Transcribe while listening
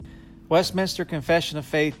Westminster Confession of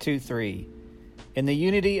Faith 2:3. In the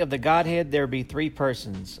unity of the Godhead there be three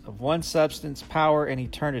persons, of one substance, power, and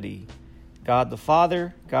eternity, God the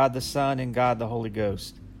Father, God the Son, and God the Holy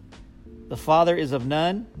Ghost. The Father is of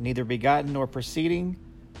none, neither begotten nor proceeding.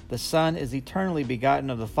 The Son is eternally begotten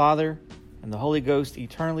of the Father, and the Holy Ghost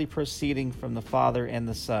eternally proceeding from the Father and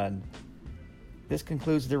the Son. This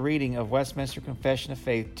concludes the reading of Westminster Confession of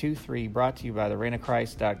Faith 2:3, brought to you by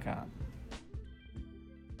thereignofchrist.com.